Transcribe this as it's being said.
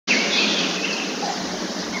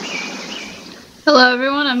Hello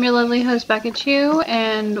everyone, I'm your lovely host Becca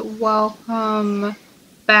and welcome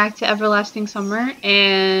back to Everlasting Summer,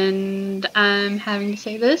 and I'm having to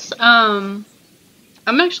say this, I'm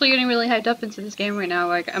actually getting really hyped up into this game right now.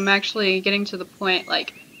 Like, I'm actually getting to the point,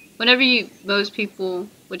 like, most people,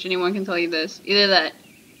 which anyone can tell you this, either that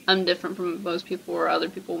I'm different from most people or other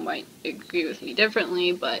people might agree with me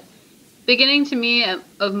differently, but beginning to me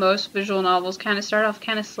of most visual novels kind of start off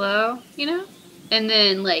kind of slow, you know? And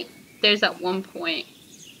then, like, there's that one point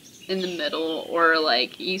in the middle, or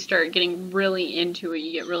like you start getting really into it,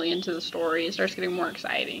 you get really into the story, it starts getting more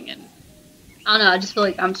exciting, and I don't know, I just feel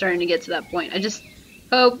like I'm starting to get to that point. I just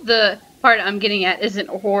hope the part I'm getting at isn't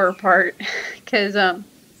a horror part, because I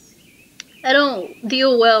don't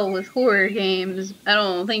deal well with horror games. I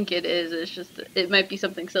don't think it is. It's just, it might be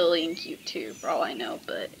something silly and cute too, for all I know,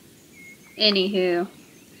 but anywho.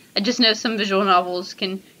 I just know some visual novels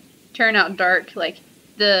can turn out dark, like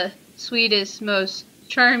the sweetest, most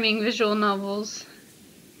charming visual novels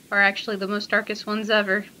are actually the most darkest ones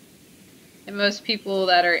ever. And most people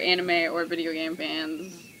that are anime or video game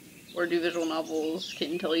fans or do visual novels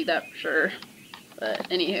can tell you that for sure. But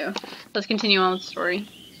anywho, let's continue on with the story.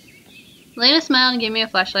 Lena smiled and gave me a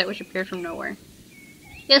flashlight which appeared from nowhere.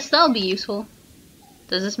 Yes, that'll be useful.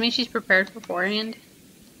 Does this mean she's prepared beforehand?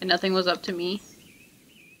 And nothing was up to me?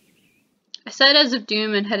 I sighed as if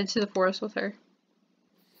doom and headed to the forest with her.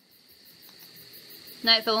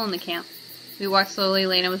 Night fell on the camp. We walked slowly.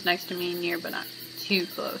 Lena was next to me, near but not too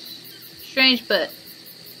close. Strange, but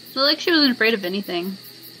not like she wasn't afraid of anything.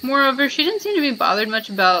 Moreover, she didn't seem to be bothered much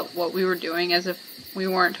about what we were doing, as if we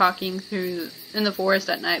weren't talking in the forest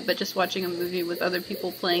at night, but just watching a movie with other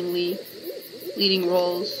people playing leading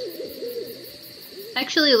roles.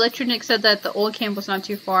 Actually, Electronic said that the old camp was not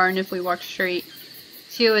too far, and if we walked straight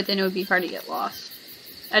to it, then it would be hard to get lost.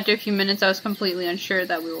 After a few minutes, I was completely unsure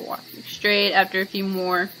that we were walking straight. After a few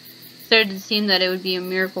more, it started to seem that it would be a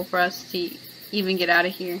miracle for us to even get out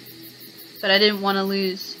of here. But I didn't want to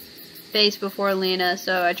lose face before Lena,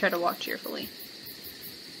 so I tried to walk cheerfully.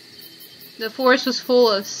 The forest was full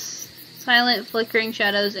of silent, flickering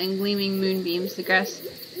shadows and gleaming moonbeams. The grass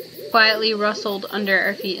quietly rustled under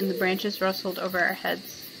our feet, and the branches rustled over our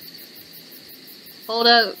heads. Old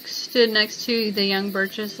oak stood next to the young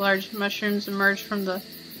birches. Large mushrooms emerged from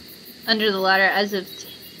under the ladder, as if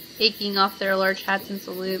taking off their large hats in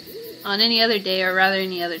salute. On any other day, or rather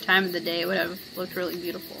any other time of the day, it would have looked really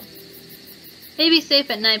beautiful. Maybe safe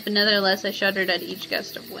at night, but nevertheless I shuddered at each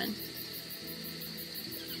gust of wind.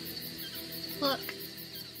 Look.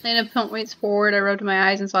 Lena points forward. I rubbed my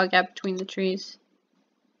eyes and saw a gap between the trees.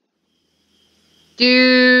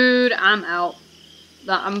 Dude, I'm out.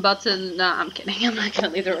 I'm kidding. I'm not gonna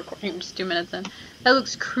leave the recording. I'm just 2 minutes in. That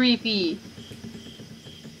looks creepy.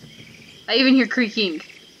 I even hear creaking.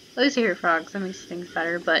 At least I hear frogs. That makes things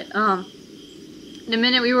better. But, in a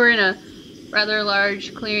minute we were in a rather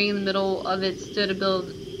large clearing. In the middle of it stood a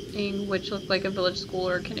building which looked like a village school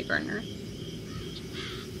or a kindergartner.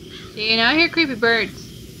 See, now I hear creepy birds.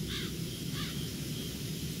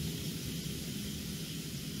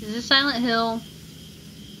 Is this Silent Hill?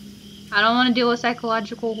 I don't want to deal with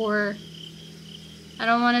psychological horror. I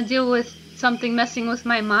don't want to deal with something messing with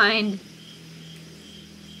my mind.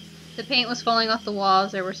 The paint was falling off the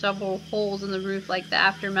walls. There were several holes in the roof like the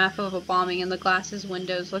aftermath of a bombing, and the glasses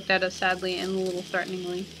windows looked at us sadly and a little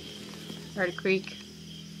threateningly. I heard a creak.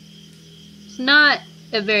 It's not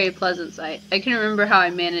a very pleasant sight. I can remember how I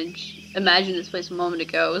imagined this place a moment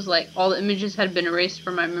ago. It was like all the images had been erased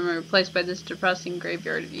from my memory, replaced by this depressing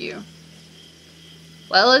graveyard view.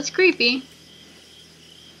 Well, it's creepy.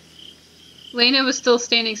 Lena was still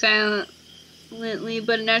standing silently,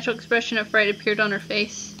 but a natural expression of fright appeared on her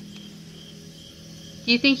face.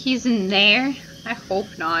 Do you think he's in there? I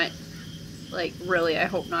hope not. Like, really, I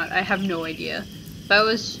hope not. I have no idea. If I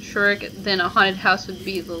was Shrek, then a haunted house would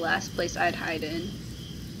be the last place I'd hide in.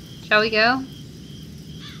 Shall we go?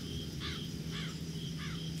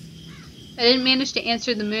 I didn't manage to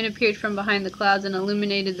answer. The moon appeared from behind the clouds and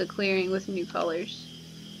illuminated the clearing with new colors.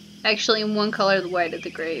 Actually, in one color, the white of the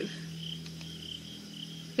grave.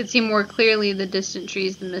 I could see more clearly the distant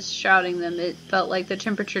trees, the mist shrouding them. It felt like the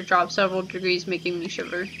temperature dropped several degrees, making me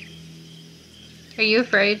shiver. Are you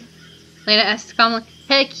afraid? Lena asked calmly.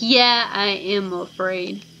 Heck yeah, I am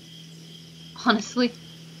afraid. Honestly.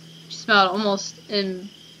 She smiled almost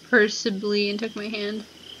imperceptibly and took my hand.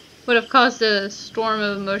 Would have caused a storm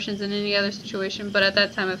of emotions in any other situation, but at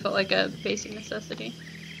that time it felt like a basic necessity.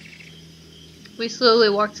 We slowly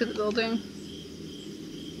walked to the building.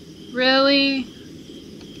 Really?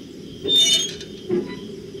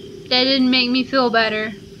 That didn't make me feel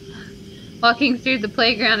better. Walking through the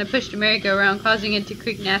playground, I pushed a merry-go-round, causing it to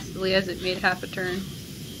creak nastily as it made half a turn.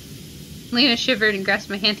 Lena shivered and grasped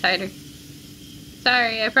my hand tighter.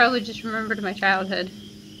 Sorry, I probably just remembered my childhood.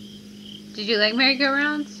 Did you like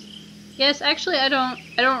merry-go-rounds? Yes, actually I don't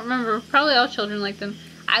remember. Probably all children like them.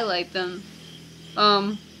 I like them.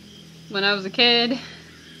 When I was a kid,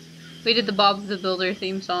 we did the Bob the Builder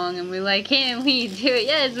theme song, and we like, can we do it?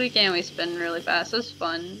 Yes, we can. We spin really fast. It was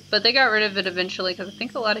fun. But they got rid of it eventually because I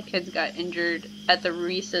think a lot of kids got injured at the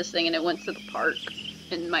recess thing, and it went to the park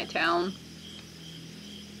in my town.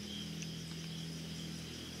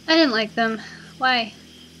 I didn't like them. Why?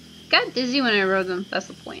 Got dizzy when I rode them. That's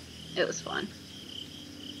the point. It was fun.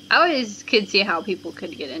 I always could see how people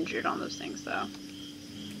could get injured on those things, though.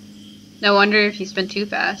 No wonder if you spin too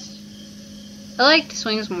fast. I liked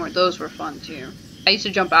swings more. Those were fun, too. I used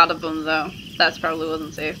to jump out of them, though. That probably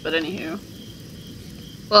wasn't safe, but anywho.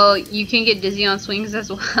 Well, you can get dizzy on swings as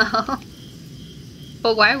well.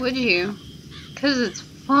 But why would you? Because it's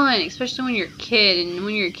fun, especially when you're a kid. And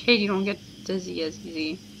when you're a kid, you don't get dizzy as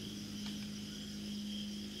easy.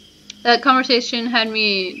 That conversation had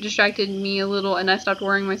distracted me a little, and I stopped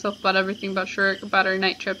worrying myself about everything, about Shrek, about our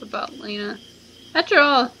night trip, about Lena. After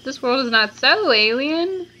all, this world is not so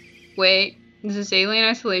alien. Wait, is this alien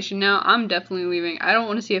isolation now? I'm definitely leaving. I don't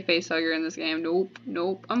want to see a facehugger in this game. Nope,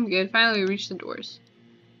 nope, I'm good. Finally, we reached the doors.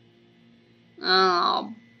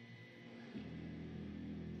 Oh.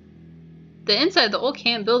 The inside of the old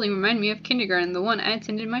camp building reminded me of kindergarten, the one I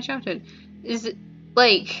attended in my childhood. Is it,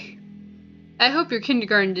 like... I hope your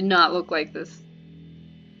kindergarten did not look like this.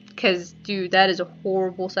 Because, dude, that is a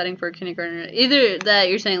horrible setting for a kindergarten. Either that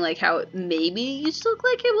you're saying, like, how it maybe used to look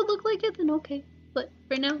like it would look like it, then okay. But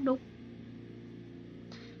right now, nope.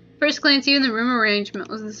 First glance, even the room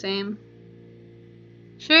arrangement was the same.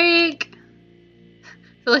 Shriek!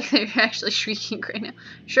 I feel like they're actually shrieking right now.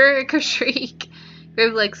 Shriek or shriek!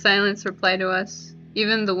 Grave-like silence replied to us.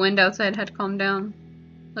 Even the wind outside had calmed down.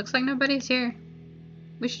 Looks like nobody's here.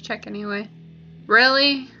 We should check anyway.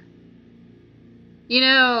 Really? You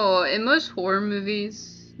know, in most horror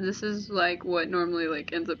movies, this is like what normally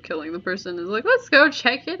like ends up killing the person is like, let's go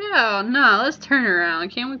check it out. Nah, let's turn around.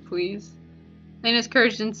 Can't we please? Lena's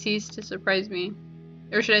courage didn't cease to surprise me.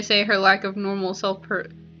 Or should I say her lack of normal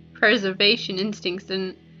self-preservation instincts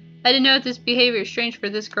didn't. I didn't know if this behavior is strange for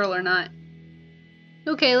this girl or not.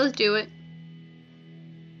 Okay, let's do it.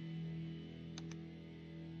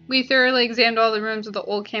 We thoroughly examined all the rooms of the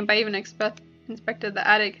old camp. I even inspected the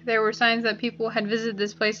attic. There were signs that people had visited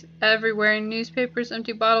this place everywhere, newspapers,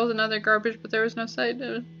 empty bottles, and other garbage, but there was no sight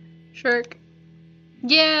of Shrek.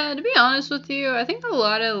 Yeah, to be honest with you, I think a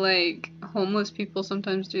lot of, like, homeless people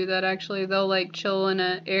sometimes do that, actually. They'll, like, chill in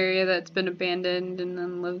an area that's been abandoned and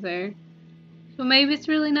then live there. So maybe it's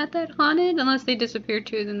really not that haunted, unless they disappear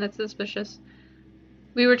too, then that's suspicious.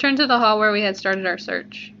 We returned to the hall where we had started our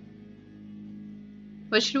search.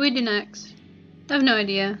 What should we do next? I have no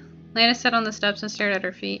idea. Lana sat on the steps and stared at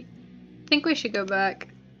her feet. I think we should go back.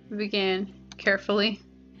 We began carefully.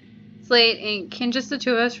 It's late, and can just the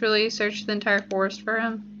two of us really search the entire forest for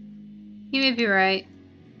him? You may be right.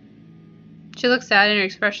 She looked sad, and her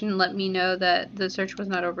expression let me know that the search was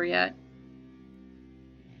not over yet.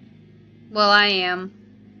 Well, I am.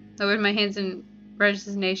 I lowered my hands in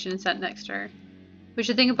resignation and sat next to her. We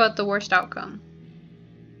should think about the worst outcome.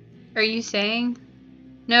 Are you saying?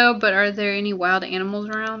 No, but are there any wild animals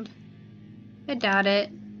around? I doubt it.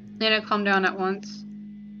 Lana calmed down at once.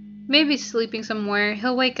 Maybe sleeping somewhere.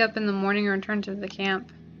 He'll wake up in the morning and return to the camp.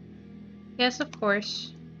 Yes, of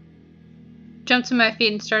course. Jumped to my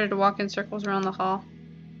feet and started to walk in circles around the hall.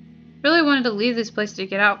 Really wanted to leave this place to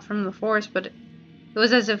get out from the forest, but it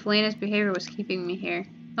was as if Lena's behavior was keeping me here.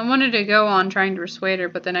 I wanted to go on trying to persuade her,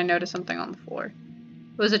 but then I noticed something on the floor.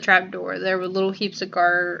 It was a trapdoor. There were little heaps of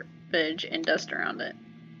garbage and dust around it.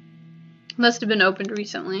 It must have been opened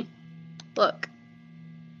recently. Look.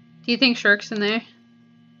 Do you think Shrek's in there?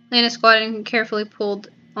 Lena squatted and carefully pulled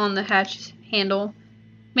on the hatch handle.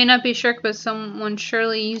 May not be Shrek, but someone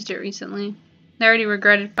surely used it recently. I already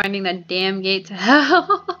regretted finding that damn gate to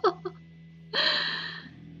hell.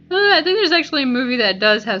 I think there's actually a movie that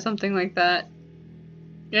does have something like that.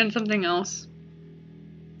 And something else.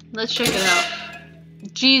 Let's check it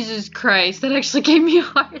out. Jesus Christ, that actually gave me a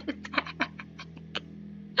heart attack.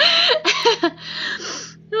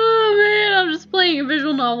 Oh man, I'm just playing a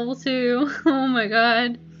visual novel too. Oh my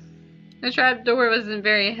god. The trapdoor wasn't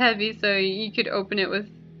very heavy, so you could open it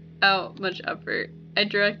without much effort. I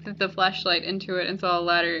directed the flashlight into it and saw a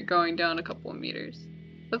ladder going down a couple of meters.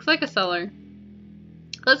 Looks like a cellar.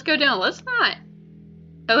 Let's go down. Let's not.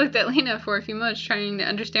 I looked at Lena for a few moments, trying to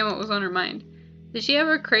understand what was on her mind. Does she have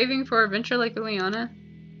a craving for adventure like Ileana?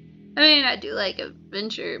 I mean, I do like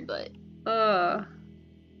adventure, but, oh,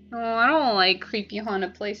 I don't like creepy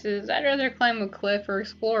haunted places. I'd rather climb a cliff or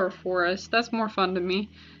explore a forest. That's more fun to me.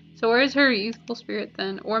 So where's her youthful spirit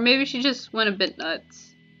then? Or maybe she just went a bit nuts.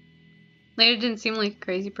 Lena didn't seem like a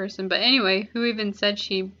crazy person, but anyway, who even said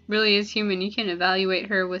she really is human? You can evaluate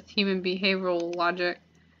her with human behavioral logic.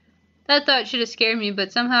 That thought should have scared me,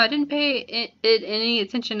 but somehow I didn't pay it any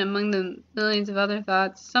attention among the millions of other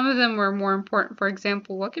thoughts. Some of them were more important. For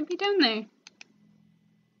example, what could be down there?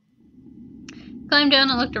 Climbed down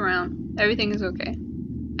and looked around. Everything is okay.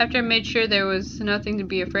 After I made sure there was nothing to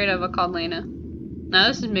be afraid of, I called Lena. Now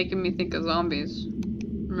this is making me think of zombies.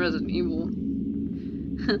 Resident Evil.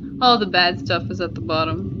 All the bad stuff is at the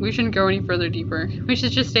bottom. We shouldn't go any further deeper. We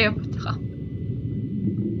should just stay up at the top.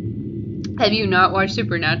 Have you not watched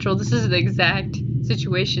Supernatural? This is the exact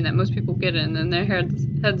situation that most people get in, and their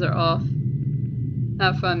heads are off.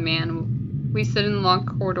 Not fun, man. We sit in the long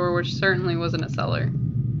corridor, which certainly wasn't a cellar.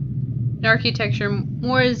 The architecture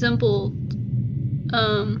more resembled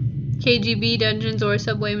KGB dungeons or a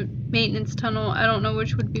subway maintenance tunnel. I don't know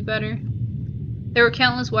which would be better. There were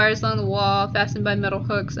countless wires along the wall, fastened by metal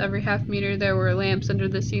hooks. Every half meter there were lamps under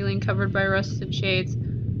the ceiling, covered by rusted shades.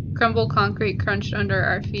 Crumbled concrete crunched under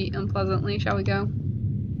our feet unpleasantly. Shall we go?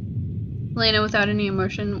 Lena, without any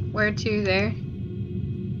emotion. Where to? There?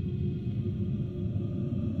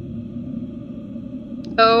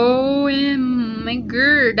 Oh my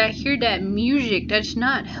god, I hear that music. That's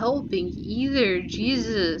not helping either.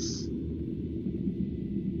 Jesus.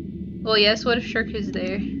 Well, yes, what if Shirk is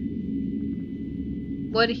there?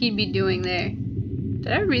 What'd he be doing there?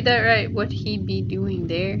 Did I read that right? What'd he be doing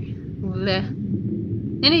there? Blech.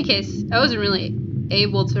 In any case, I wasn't really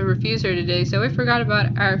able to refuse her today, so we forgot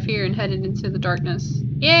about our fear and headed into the darkness.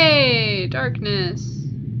 Yay! Darkness!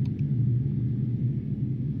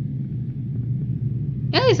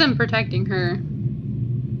 At least I'm protecting her.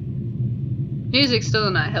 Music's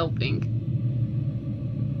still not helping.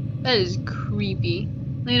 That is creepy.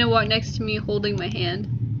 Lena walked next to me, holding my hand.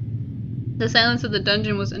 The silence of the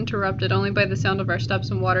dungeon was interrupted only by the sound of our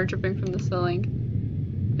steps and water dripping from the ceiling.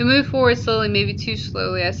 We moved forward slowly, maybe too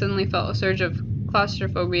slowly. I suddenly felt a surge of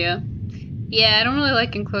claustrophobia. Yeah, I don't really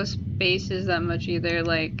like enclosed spaces that much either.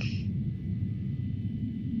 Like,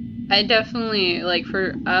 I definitely, like,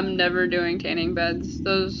 I'm never doing tanning beds.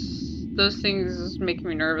 Those things make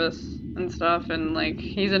me nervous and stuff. And, like,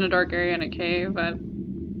 he's in a dark area in a cave. I'd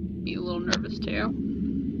be a little nervous too.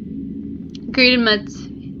 Grated my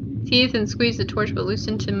teeth and squeezed the torch, but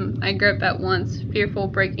loosened to my grip at once, fearful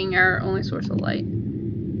of breaking our only source of light.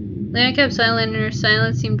 Lena kept silent, and her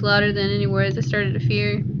silence seemed louder than any words. I started to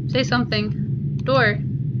fear. Say something. Door.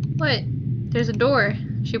 What? There's a door.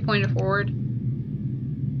 She pointed forward.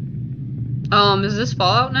 Is this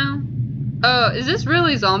Fallout now? Oh, is this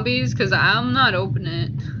really zombies? Because I'm not opening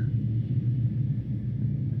it.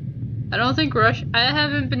 I don't think I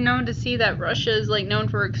haven't been known to see that Russia is, like, known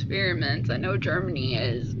for experiments. I know Germany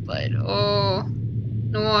is, but, oh.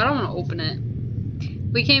 No, I don't want to open it.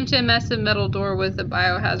 We came to a massive metal door with a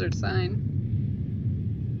biohazard sign.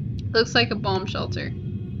 Looks like a bomb shelter.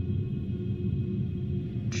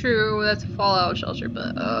 True, that's a Fallout shelter,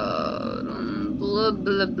 but, blah,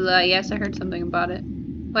 blah, blah. Yes, I heard something about it.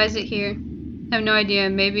 Why is it here? I have no idea.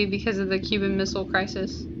 Maybe because of the Cuban Missile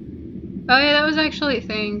Crisis. Oh yeah, that was actually a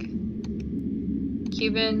thing.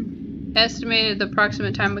 Cuban estimated the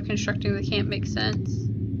approximate time of constructing the camp makes sense.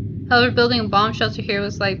 However, building a bomb shelter here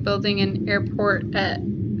was like building an airport at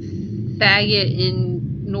Faggot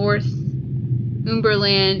in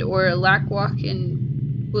Northumberland or Lackwalk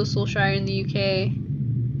in Worcestershire in the UK.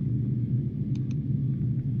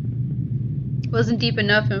 It wasn't deep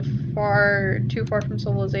enough and too far from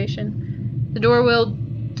civilization. The door wheel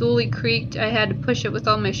duly creaked. I had to push it with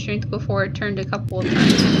all my strength before it turned a couple of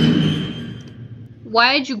times.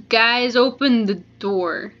 Why'd you guys open the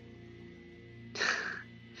door?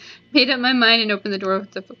 Made up my mind and opened the door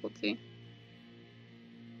with difficulty.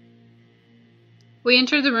 We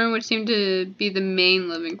entered the room, which seemed to be the main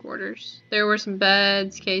living quarters. There were some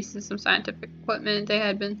beds, cases, some scientific equipment. They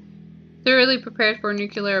had been thoroughly prepared for a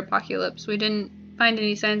nuclear apocalypse. We didn't find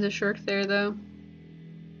any signs of Shirk there, though.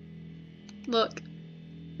 Look.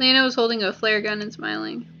 Lena was holding a flare gun and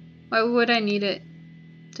smiling. Why would I need it?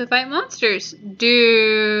 To fight monsters.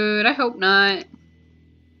 Dude, I hope not.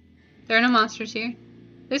 There are no monsters here.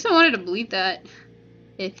 At least I wanted to believe that.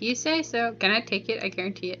 If you say so. Can I take it? I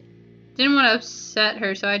guarantee it. Didn't want to upset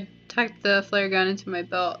her, so I tucked the flare gun into my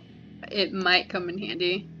belt. It might come in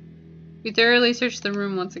handy. We thoroughly searched the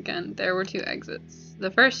room once again. There were two exits.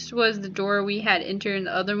 The first was the door we had entered, and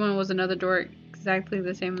the other one was another door exactly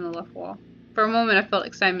the same in the left wall. For a moment I felt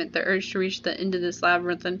excitement, the urge to reach the end of this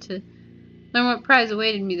labyrinth and to learn what prize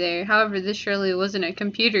awaited me there. However, this surely wasn't a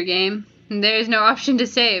computer game. And there is no option to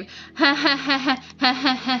save. Ha ha ha ha ha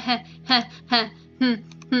ha ha ha ha.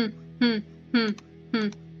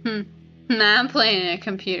 Nah, I'm playing a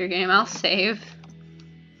computer game. I'll save.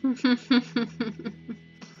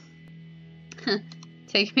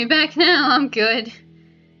 Take me back now. I'm good.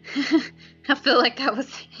 I feel like that was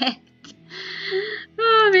it.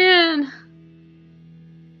 Oh man.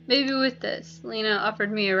 Maybe with this. Lena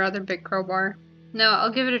offered me a rather big crowbar. No,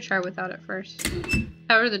 I'll give it a try without it first.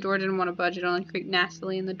 However, the door didn't want to budge. It only creaked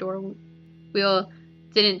nastily, and the door wheel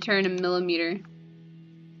didn't turn a millimeter.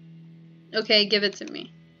 Okay, give it to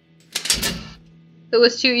me. It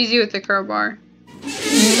was too easy with the crowbar.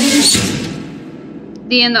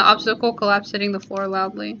 The end, the obstacle collapsed, hitting the floor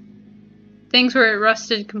loudly. Things were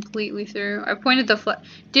rusted completely through. I pointed the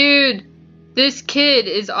Dude! This kid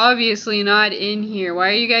is obviously not in here. Why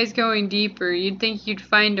are you guys going deeper? You'd think you'd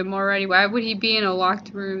find him already. Why would he be in a locked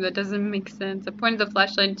room? That doesn't make sense. I pointed the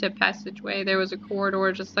flashlight into a passageway. There was a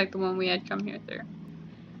corridor just like the one we had come here through.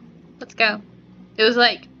 Let's go. It was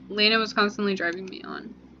like Lena was constantly driving me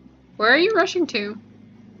on. Where are you rushing to?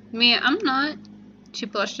 Me, I'm not. She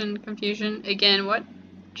blushed in confusion. Again, what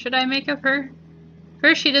should I make of her?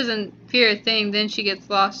 First she doesn't fear a thing, then she gets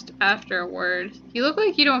lost after a word. You look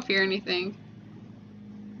like you don't fear anything.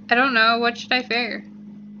 I don't know, what should I fear?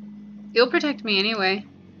 You'll protect me anyway.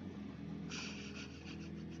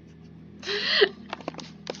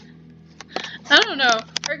 I don't know.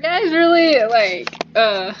 Are guys really, like,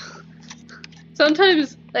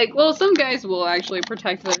 sometimes, like, well, some guys will actually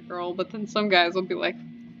protect their girl, but then some guys will be like,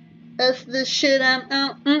 F this shit, I'm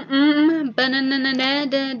out,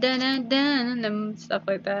 stuff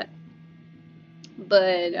like that.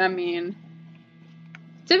 But, I mean,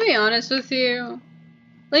 to be honest with you,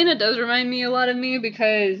 Lena does remind me a lot of me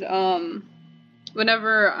because,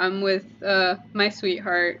 whenever I'm with, my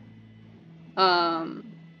sweetheart,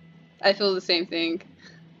 I feel the same thing.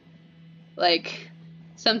 Like,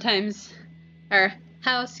 sometimes our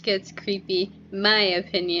house gets creepy, my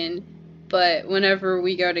opinion, but whenever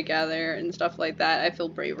we go together and stuff like that, I feel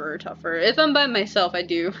braver or tougher. If I'm by myself, I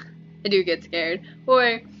do get scared.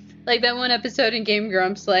 Or, like that one episode in Game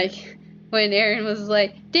Grumps, like, when Aaron was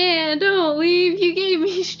like, Dan, don't leave, you gave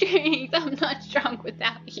me strength, I'm not strong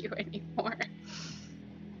without you anymore.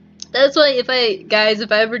 That's why if I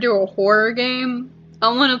ever do a horror game, I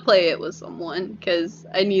want to play it with someone, because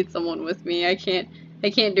I need someone with me. I can't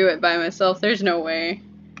do it by myself, there's no way.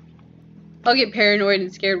 I'll get paranoid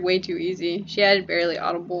and scared way too easy. She added, barely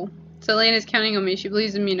audible. So Lena's counting on me, she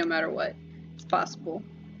believes in me no matter what. It's possible.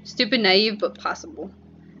 Stupid, naive, but possible.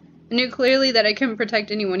 I knew clearly that I couldn't protect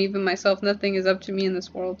anyone, even myself. Nothing is up to me in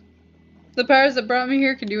this world. The powers that brought me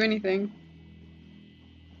here could do anything.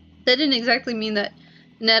 That didn't exactly mean that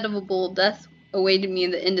inevitable death awaited me in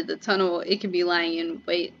the end of the tunnel. It could be lying in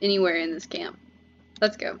wait anywhere in this camp.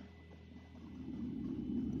 Let's go.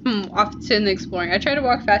 Off to the exploring. I tried to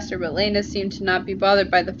walk faster, but Lena seemed to not be bothered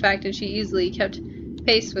by the fact, and she easily kept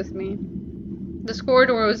pace with me. This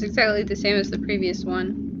corridor was exactly the same as the previous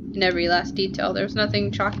one. In every last detail. There was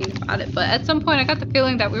nothing shocking about it, but at some point I got the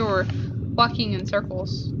feeling that we were walking in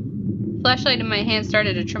circles. The flashlight in my hand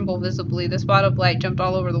started to tremble visibly. The spot of light jumped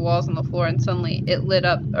all over the walls and the floor, and suddenly it lit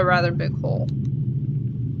up a rather big hole.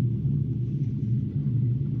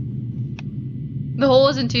 The hole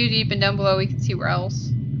wasn't too deep, and down below we could see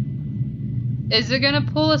rails. Is it gonna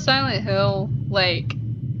pull a Silent Hill? Like,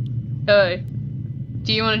 do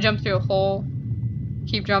you want to jump through a hole?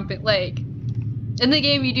 Keep jumping, like... In the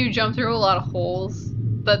game, you do jump through a lot of holes,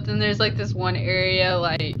 but then there's, like, this one area,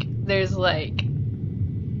 like, there's, like,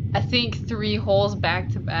 I think 3 holes back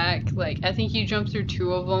to back. Like, I think you jump through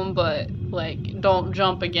 2 of them, but, like, don't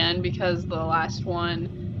jump again because the last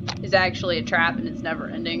one is actually a trap and it's never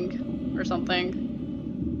ending, or something.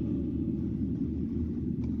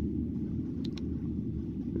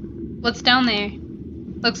 What's down there?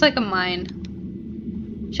 Looks like a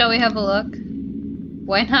mine. Shall we have a look?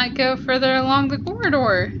 Why not go further along the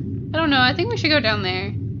corridor? I don't know, I think we should go down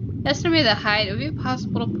there. Estimate the height, it would be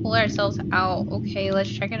possible to pull ourselves out. Okay, let's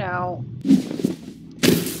check it out.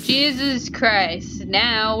 Jesus Christ,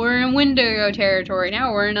 now we're in Wendigo territory.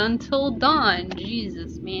 Now we're in Until Dawn.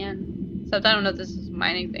 Jesus, man. Except I don't know if this is a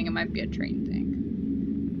mining thing, it might be a train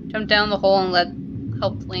thing. Jump down the hole and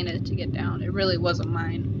help Lena to get down. It really was a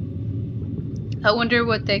mine. I wonder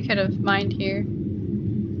what they could have mined here.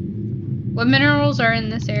 What minerals are in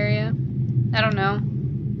this area? I don't know.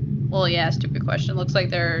 Well, yeah, stupid question. Looks like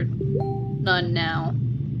there are none now.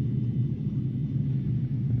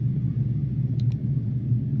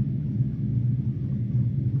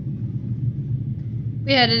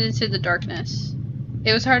 We headed into the darkness.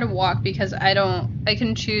 It was hard to walk because I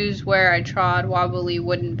can choose where I trod wobbly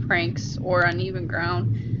wooden planks or uneven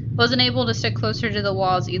ground. Wasn't able to stick closer to the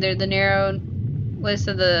walls either. The narrowness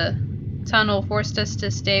of the tunnel forced us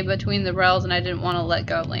to stay between the rails, and I didn't want to let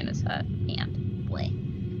go of Lena's hand. Boy.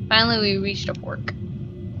 Finally, we reached a fork.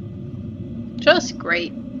 Just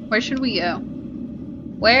great. Where should we go?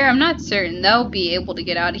 Where? I'm not certain. They'll be able to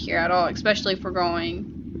get out of here at all, especially if we're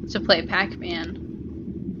going to play Pac-Man.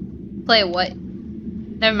 Play what?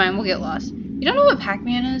 Never mind, we'll get lost. You don't know what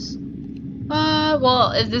Pac-Man is?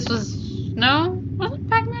 Well, if this was... No? Wasn't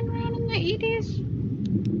Pac-Man around in the 80s?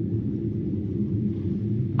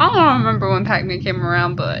 I don't remember when Pac-Man came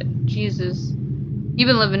around, but Jesus. You've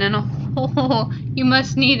been living in a hole. You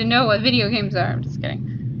must need to know what video games are. I'm just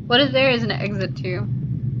kidding. What if there is an exit to?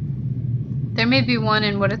 There may be one,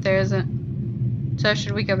 and what if there isn't? So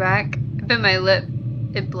should we go back? I bit my lip.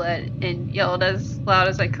 It bled and yelled as loud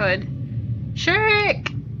as I could.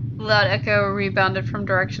 Shriek! Loud echo rebounded from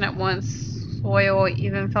direction at once. Soil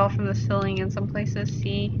even fell from the ceiling in some places.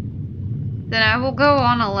 See? Then I will go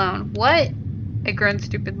on alone. What? I groaned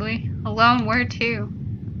stupidly. Alone? Where to?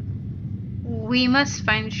 We must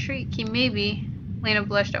find Shriek. He may be. Lena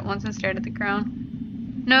blushed at once and stared at the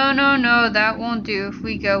ground. No, no, no, that won't do. If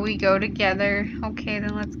we go together. Okay,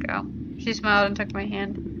 then let's go. She smiled and took my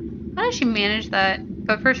hand. How does she manage that?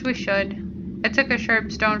 But first we should. I took a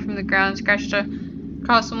sharp stone from the ground and scratched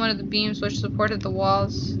across one of the beams which supported the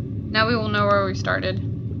walls. Now we will know where we started.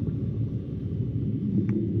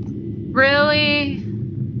 Really?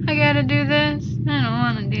 I gotta do this? I don't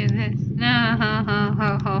wanna do this. No.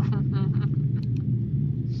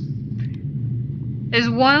 Is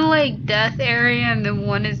one like death area and then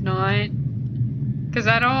one is not? Cause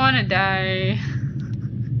I don't wanna die.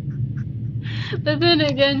 But then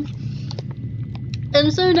again, I'm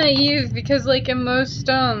so naive because like in most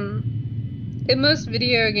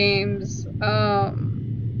video games,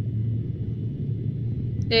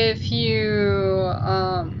 if you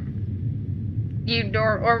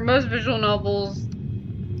don't, or most visual novels,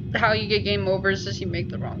 how you get game over is just you make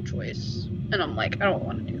the wrong choice. And I'm like, I don't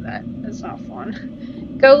want to do that. It's not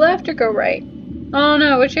fun. Go left or go right? Oh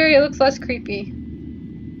no, which area looks less creepy?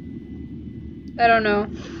 I don't know.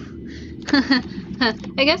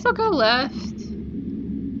 I guess I'll go left.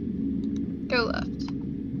 Go left.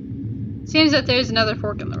 Seems that there's another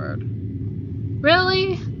fork in the road.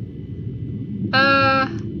 Really?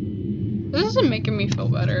 This isn't making me feel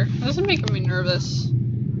better. This is making me nervous.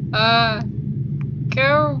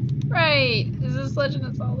 Go right. Is this Legend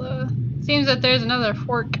of Zelda? Seems that there's another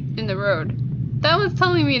fork in the road. That one's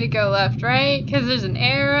telling me to go left, right? Because there's an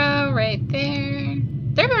arrow right there.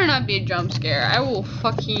 There better not be a jump scare. I will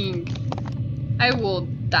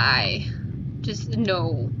die. Just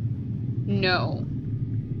no. No.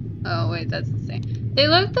 Oh, wait, that's the same. They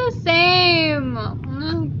look the same. I'm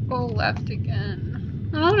gonna go left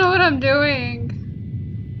again. I don't know what I'm doing.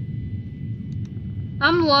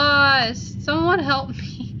 I'm lost. Someone help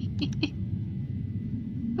me.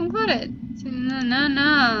 I'm good at it.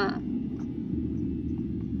 No.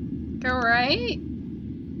 Go right?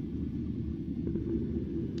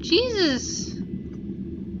 Jesus.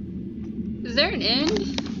 Is there an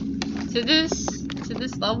end to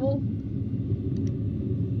this level?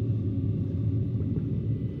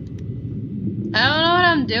 I don't know what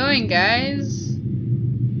I'm doing, guys.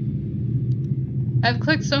 I've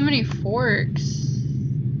clicked so many forks.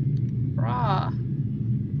 Brah.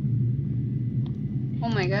 Oh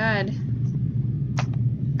my god.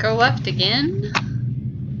 Go left again?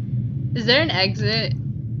 Is there an exit?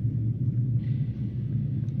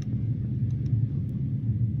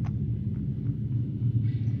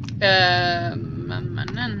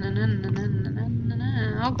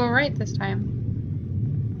 I'll go right this time.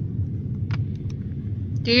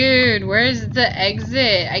 Dude, where's the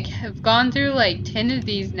exit? I have gone through like 10 of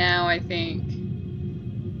these now, I think.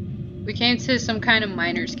 We came to some kind of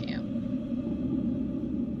miner's camp.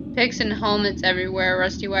 Picks and helmets everywhere. A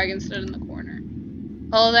rusty wagon stood in the corner.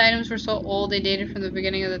 All of the items were so old they dated from the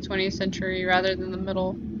beginning of the 20th century rather than the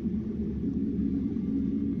middle.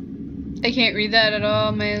 I can't read that at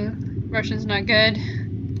all. My Russian's not good.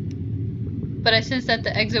 But I sensed that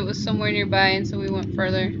the exit was somewhere nearby, and so we went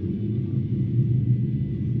further.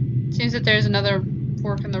 Seems that there's another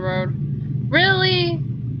fork in the road. Really?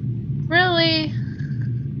 Really?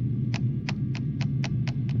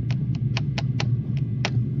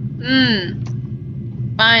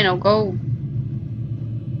 Fine, I'll go.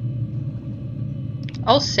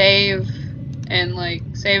 I'll save and like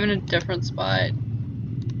save in a different spot.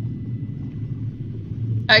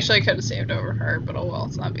 Actually, I could have saved over her, but oh well,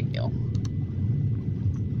 it's not a big deal.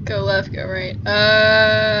 Go left, go right.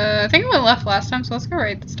 I think we went left last time, so let's go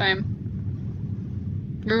right this time.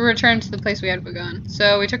 We returned to the place we had begun.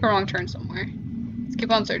 So we took a wrong turn somewhere. Let's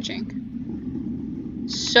keep on searching.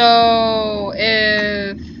 So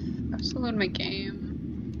if I was to load my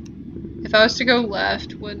game, if I was to go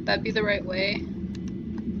left, would that be the right way?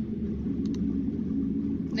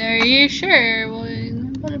 Are you sure? Well,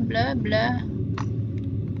 blah blah blah.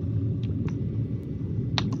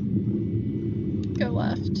 Go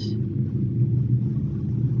left.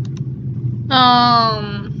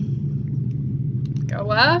 Go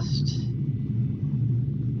left.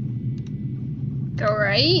 Go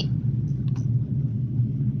right.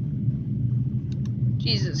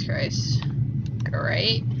 Jesus Christ. Go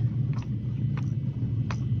right.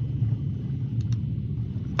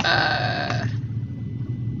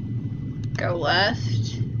 Go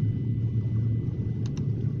left.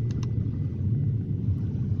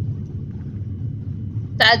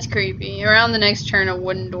 That's creepy. Around the next turn, a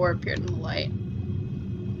wooden door appeared in the light.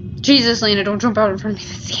 Jesus, Lena, don't jump out in front of me.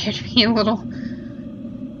 That scared me a little.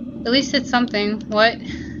 At least it's something. What?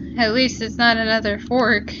 At least it's not another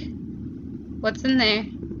fork. What's in there?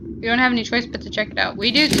 We don't have any choice but to check it out.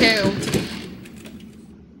 We do too.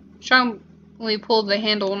 Strongly pulled the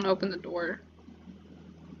handle and opened the door.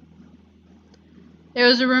 There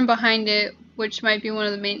was a room behind it, which might be one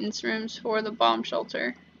of the maintenance rooms for the bomb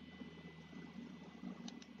shelter.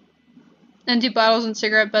 Empty bottles and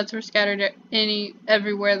cigarette butts were scattered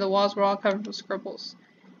everywhere. The walls were all covered with scribbles.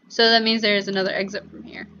 So that means there is another exit from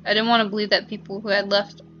here. I didn't want to believe that people who had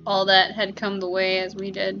left all that had come the way as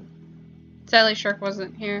we did. Sadly, Shark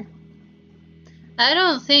wasn't here. I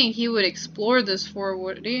don't think he would explore this floor,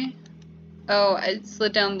 would he? Oh, I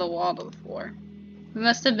slid down the wall to the floor. We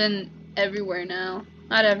must have been everywhere now.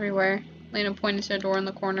 Not everywhere. Lena pointed to a door in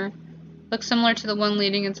the corner. Looks similar to the one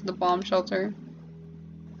leading into the bomb shelter.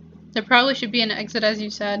 There probably should be an exit, as you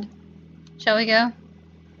said. Shall we go?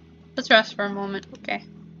 Let's rest for a moment. Okay.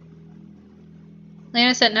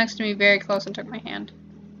 Lena sat next to me very close and took my hand.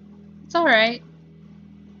 It's alright.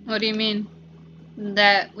 What do you mean?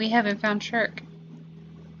 That we haven't found Shirk.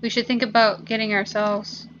 We should think about getting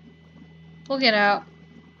ourselves. We'll get out.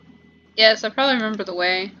 Yes, I probably remember the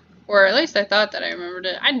way. Or at least I thought that I remembered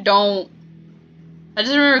it. I don't. I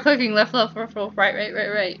just remember clicking left, left, left, left, right, right, right,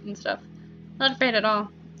 right, and stuff. Not afraid at all.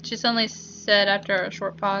 She suddenly said after a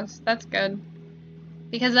short pause. That's good.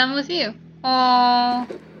 Because I'm with you.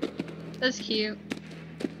 Aww. That's cute.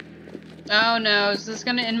 Oh no, is this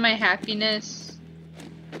gonna end my happiness?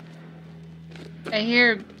 I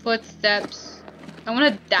hear footsteps. I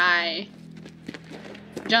wanna die.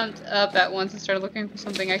 Jumped up at once and started looking for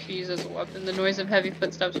something I could use as a weapon. The noise of heavy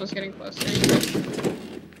footsteps was getting closer.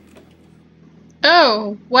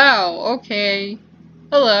 Oh, wow, okay.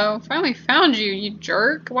 Hello, finally found you, you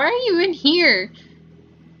jerk. Why are you in here?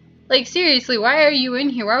 Like, seriously, why are you in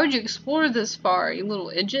here? Why would you explore this far, you little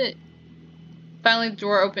idiot? Finally, the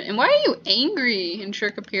door opened. And why are you angry? And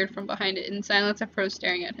Shirk appeared from behind it. In silence, I froze,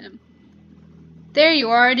 staring at him. There you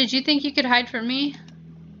are. Did you think you could hide from me?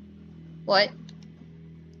 What?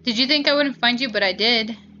 Did you think I wouldn't find you? But I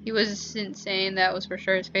did. He wasn't saying that was for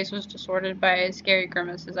sure. His face was distorted by a scary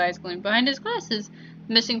grimace. His eyes gleamed behind his glasses.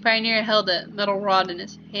 The missing pioneer held a metal rod in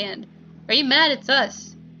his hand. Are you mad? It's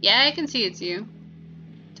us. Yeah, I can see it's you.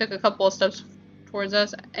 Took a couple of steps towards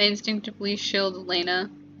us. I instinctively shielded Lena.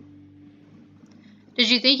 Did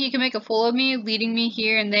you think you could make a fool of me, leading me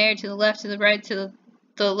here and there, to the left, to the right, to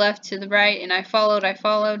the left, to the right, and I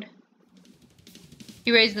followed?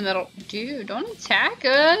 He raised the metal. Dude, don't attack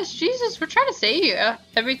us. Jesus, we're trying to save you.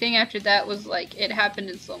 Everything after that was like it happened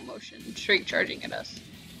in slow motion. Shriek charging at us.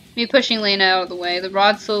 Me pushing Lena out of the way. The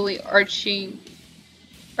rod slowly arching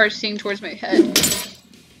towards my head.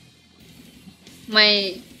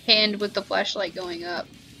 My hand with the flashlight going up.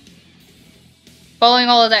 Following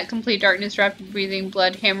all of that, complete darkness, rapid breathing,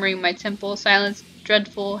 blood hammering my temple, silence,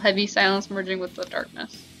 dreadful, heavy silence merging with the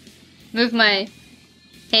darkness. Moved my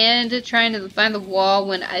hand trying to find the wall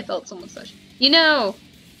when I felt someone's touch. You know,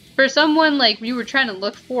 for someone like we were trying to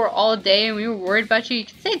look for all day and we were worried about you, you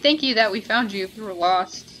could say thank you that we found you if you were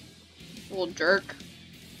lost. Little jerk.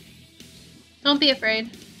 Don't be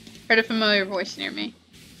afraid. Heard a familiar voice near me.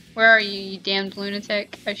 Where are you, you damned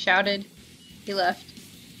lunatic? I shouted. He left.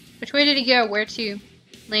 Which way did he go? Where to?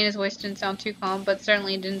 Lena's voice didn't sound too calm, but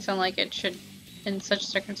certainly didn't sound like it should in such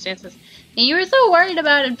circumstances. And you were so worried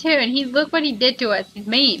about him too, and look what he did to us. He's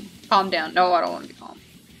mean. Calm down. No, I don't want to be calm.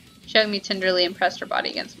 She hugged me tenderly and pressed her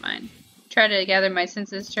body against mine. Tried to gather my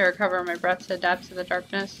senses to recover my breath to adapt to the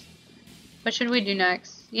darkness. What should we do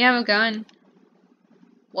next? You have a gun.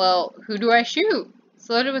 Well, who do I shoot? It's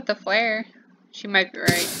loaded with the flare. She might be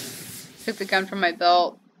right. Took the gun from my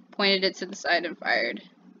belt, pointed it to the side, and fired.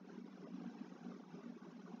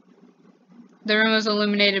 The room was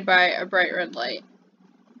illuminated by a bright red light.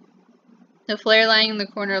 The flare lying in the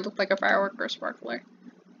corner looked like a firework or a sparkler.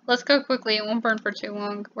 Let's go quickly, it won't burn for too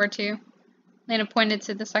long. Where to? Lena pointed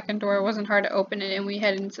to the second door. It wasn't hard to open it, and we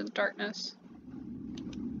headed into the darkness.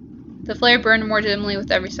 The flare burned more dimly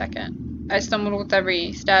with every second. I stumbled with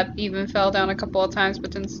every step, even fell down a couple of times,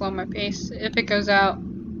 but didn't slow my pace. If it goes out.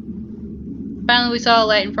 Finally, we saw a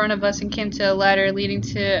light in front of us and came to a ladder leading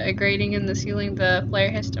to a grating in the ceiling. The flare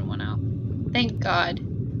hissed and went out. Thank God.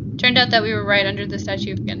 Turned out that we were right under the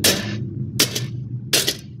statue of Gendo.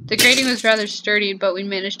 The grating was rather sturdy, but we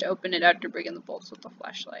managed to open it after breaking the bolts with a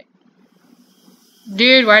flashlight.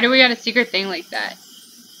 Dude, why do we got a secret thing like that?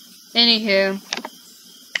 Anywho,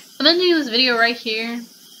 I'm ending this video right here.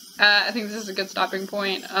 I think this is a good stopping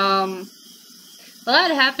point. A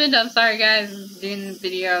lot happened. I'm sorry guys, doing the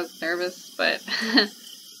video, I was nervous, but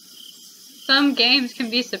some games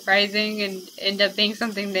can be surprising and end up being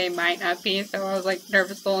something they might not be, so I was like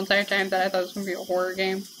nervous the whole entire time that I thought it was going to be a horror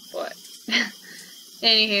game, but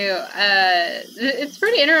anywho, it's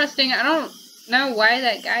pretty interesting. I don't know why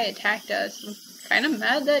that guy attacked us. I'm kind of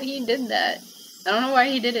mad that he did that. I don't know why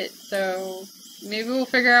he did it, so maybe we'll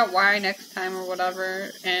figure out why next time or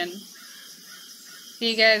whatever, and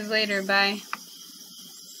see you guys later, bye.